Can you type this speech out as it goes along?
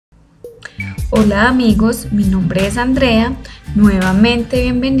Hola amigos, mi nombre es Andrea, nuevamente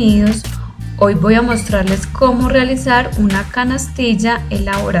bienvenidos. Hoy voy a mostrarles cómo realizar una canastilla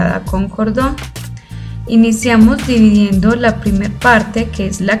elaborada con cordón. Iniciamos dividiendo la primera parte, que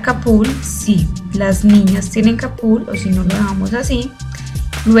es la capul, si las niñas tienen capul o si no lo dejamos así.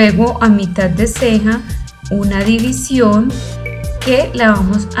 Luego a mitad de ceja una división que la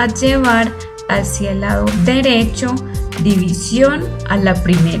vamos a llevar hacia el lado derecho, división a la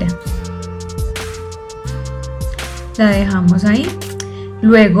primera. La dejamos ahí.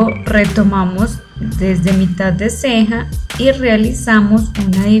 Luego retomamos desde mitad de ceja y realizamos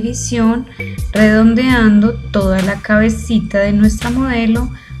una división redondeando toda la cabecita de nuestra modelo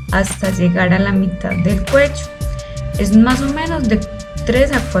hasta llegar a la mitad del cuello. Es más o menos de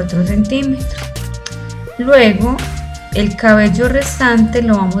 3 a 4 centímetros. Luego el cabello restante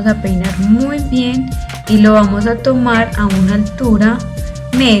lo vamos a peinar muy bien y lo vamos a tomar a una altura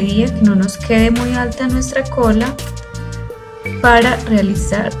media, que no nos quede muy alta nuestra cola, para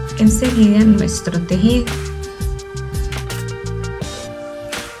realizar enseguida nuestro tejido.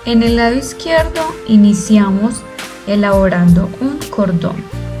 En el lado izquierdo iniciamos elaborando un cordón.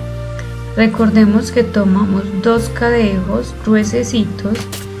 Recordemos que tomamos 2 cadejos gruesecitos,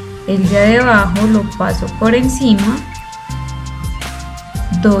 el de abajo lo paso por encima,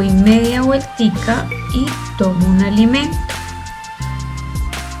 doy media vueltica y tomo un alimento.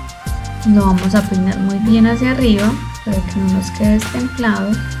 Lo vamos a peinar muy bien hacia arriba para que no nos quede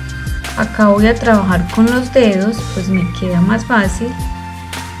destemplado. Acá voy a trabajar con los dedos, pues me queda más fácil.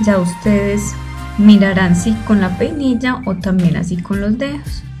 Ya ustedes mirarán si con la peinilla o también así con los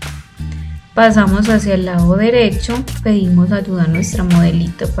dedos. Pasamos hacia el lado derecho, pedimos ayuda a nuestra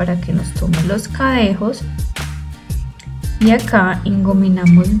modelito para que nos tome los cadejos y acá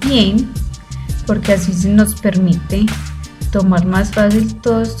engominamos bien, porque así se nos permite tomar más fácil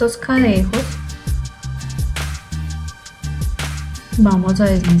todos estos cadejos. Vamos a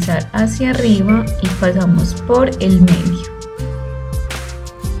deslizar hacia arriba y pasamos por el medio.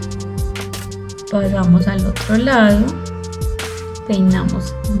 Pasamos al otro lado,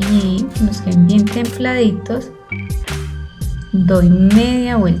 peinamos bien, que nos queden bien templaditos, doy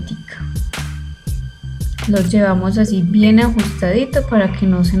media vueltica. Los llevamos así bien ajustadito para que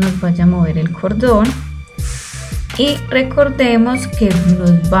no se nos vaya a mover el cordón. Y recordemos que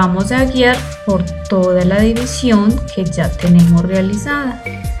nos vamos a guiar por toda la división que ya tenemos realizada,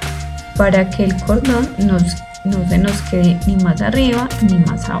 para que el cordón no se nos quede ni más arriba ni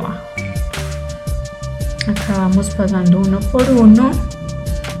más abajo. Acá vamos pasando uno por uno.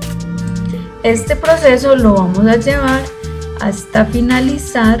 Este proceso lo vamos a llevar hasta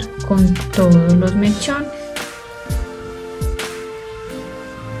finalizar con todos los mechones.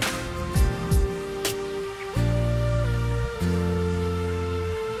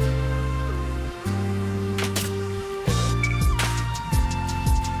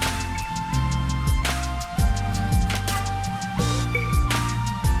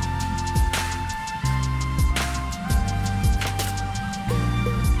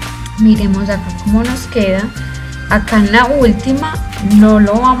 Miremos acá cómo nos queda. Acá en la última no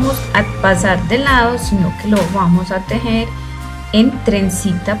lo vamos a pasar de lado, sino que lo vamos a tejer en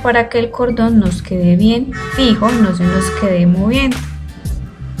trencita para que el cordón nos quede bien fijo y no se nos quede moviendo.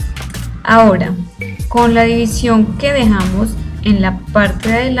 Ahora, con la división que dejamos en la parte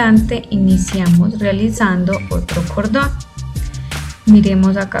de adelante, iniciamos realizando otro cordón.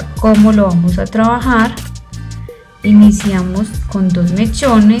 Miremos acá cómo lo vamos a trabajar. Iniciamos con 2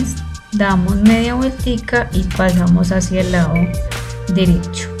 mechones, damos media vueltica y pasamos hacia el lado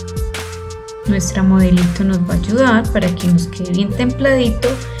derecho. Nuestra modelito nos va a ayudar para que nos quede bien templadito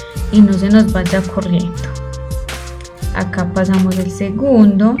y no se nos vaya corriendo. Acá pasamos el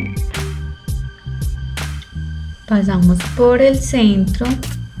segundo, pasamos por el centro,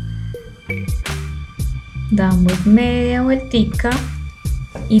 damos media vueltica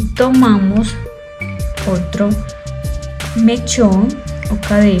y tomamos otro mechón o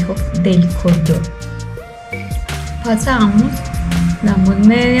cadejo del cordón. Pasamos, damos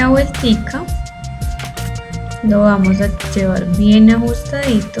media vueltica, lo vamos a llevar bien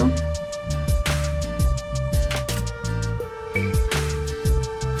ajustadito.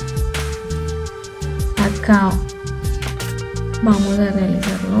 Acá vamos a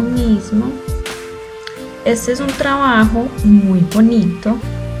realizar lo mismo. Este es un trabajo muy bonito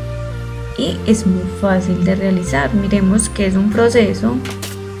y es muy fácil de realizar. Miremos que es un proceso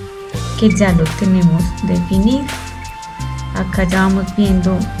que ya lo tenemos definido. Acá ya vamos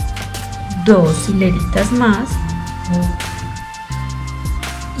viendo 2 hileritas más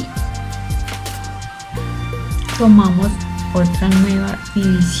y tomamos otra nueva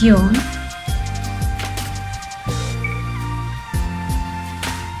división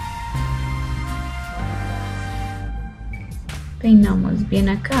peinamos bien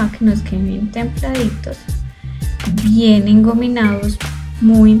acá, que nos queden bien templaditos, bien engominados.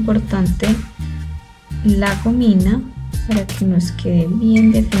 Muy importante la gomina para que nos quede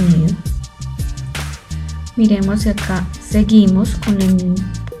bien definido. Miremos acá, seguimos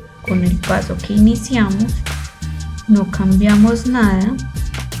con el paso que iniciamos, no cambiamos nada,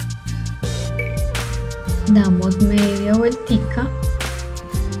 damos media vueltica,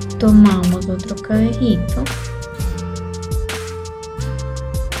 tomamos otro cadejito,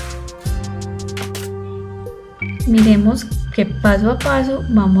 miremos que paso a paso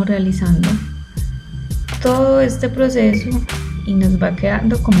vamos realizando todo este proceso y nos va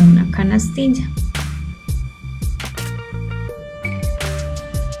quedando como una canastilla.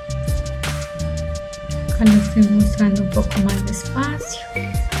 Acá lo estoy mostrando un poco más despacio.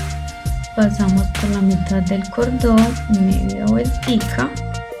 Pasamos por la mitad del cordón, media vueltica,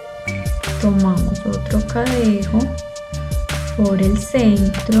 tomamos otro cadejo por el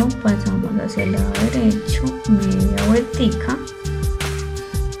centro, pasamos hacia el lado derecho, media vueltica,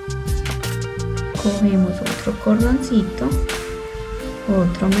 cogemos otro cordoncito,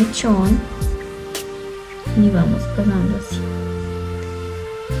 otro mechón y vamos pasando así.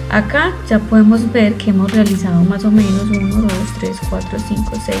 Acá ya podemos ver que hemos realizado más o menos 1, 2, 3, 4,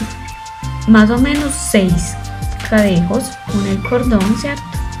 5, 6, más o menos 6 cadejos con el cordón, ¿cierto?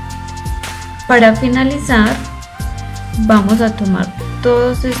 Para finalizar vamos a tomar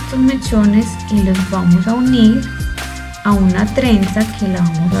todos estos mechones y los vamos a unir a una trenza que la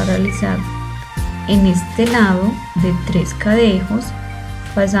vamos a realizar en este lado de 3 cadejos.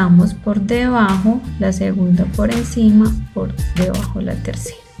 Pasamos por debajo, la segunda por encima, por debajo la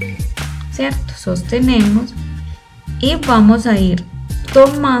tercera, ¿cierto? Sostenemos y vamos a ir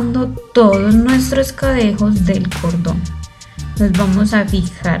tomando todos nuestros cadejos del cordón. Nos vamos a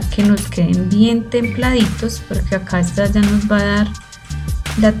fijar que nos queden bien templaditos, porque acá esta ya nos va a dar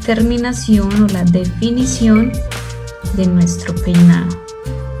la terminación o la definición de nuestro peinado.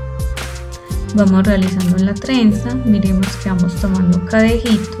 Vamos realizando la trenza, miremos que vamos tomando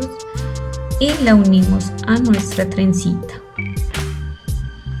cadejitos y la unimos a nuestra trencita.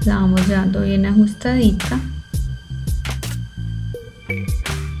 La vamos llevando bien ajustadita.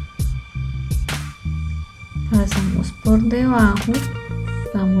 Pasamos por debajo,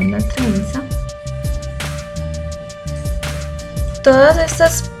 damos la trenza. Todas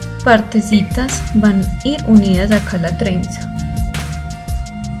estas partecitas van a ir unidas acá a la trenza.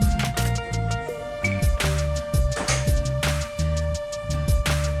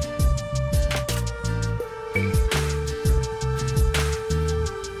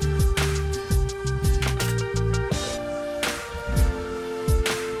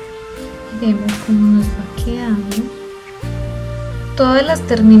 Vemos cómo nos va quedando. Todas las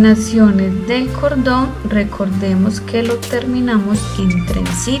terminaciones del cordón, recordemos que lo terminamos en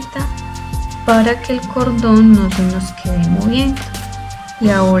trencita para que el cordón no se nos quede moviendo. Y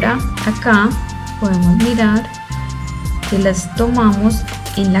ahora acá podemos mirar que las tomamos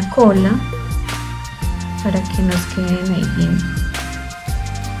en la cola para que nos queden ahí bien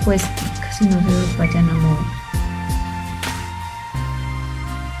puesticas y no se nos vayan a mover.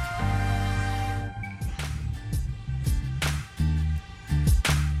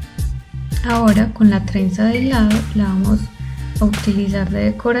 Ahora con la trenza del lado la vamos a utilizar de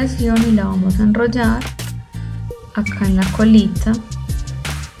decoración y la vamos a enrollar acá en la colita,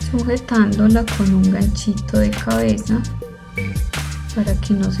 sujetándola con un ganchito de cabeza para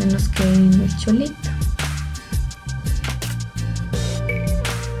que no se nos quede en el cholito.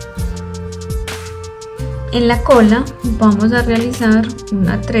 En la cola vamos a realizar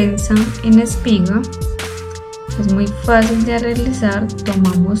una trenza en espiga. Es muy fácil de realizar.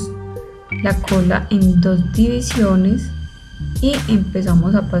 Tomamos la cola en 2 divisiones y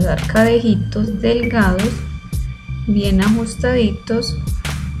empezamos a pasar cadejitos delgados bien ajustaditos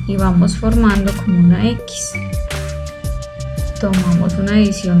y vamos formando como una X. Tomamos una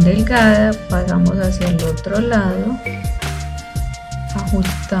división delgada, pasamos hacia el otro lado,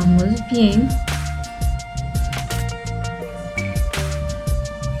 ajustamos bien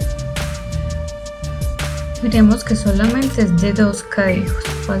Miremos que solamente es de 2 cadejos,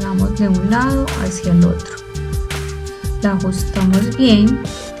 pasamos de un lado hacia el otro, la ajustamos bien.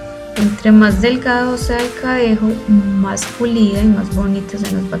 Entre más delgado sea el cadejo, más pulida y más bonita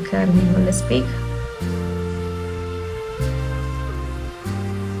se nos va a quedar viendo la espiga.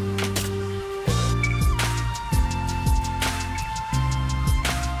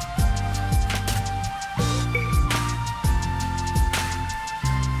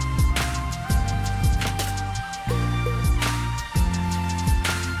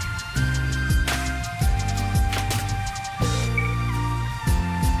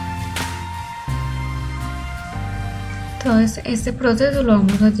 todo este proceso lo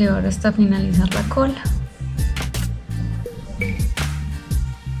vamos a llevar hasta finalizar la cola.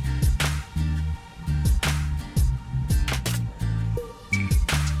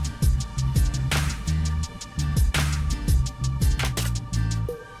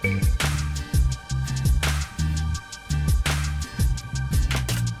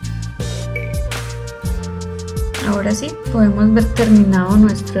 Ahora sí, podemos ver terminado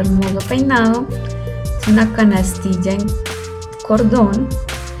nuestro hermoso peinado. Es una canastilla en cordón.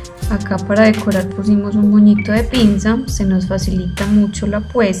 Acá para decorar pusimos un moñito de pinza, se nos facilita mucho la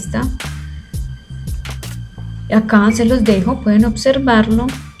puesta. Acá se los dejo, pueden observarlo.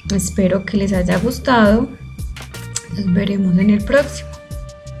 Espero que les haya gustado. Nos veremos en el próximo.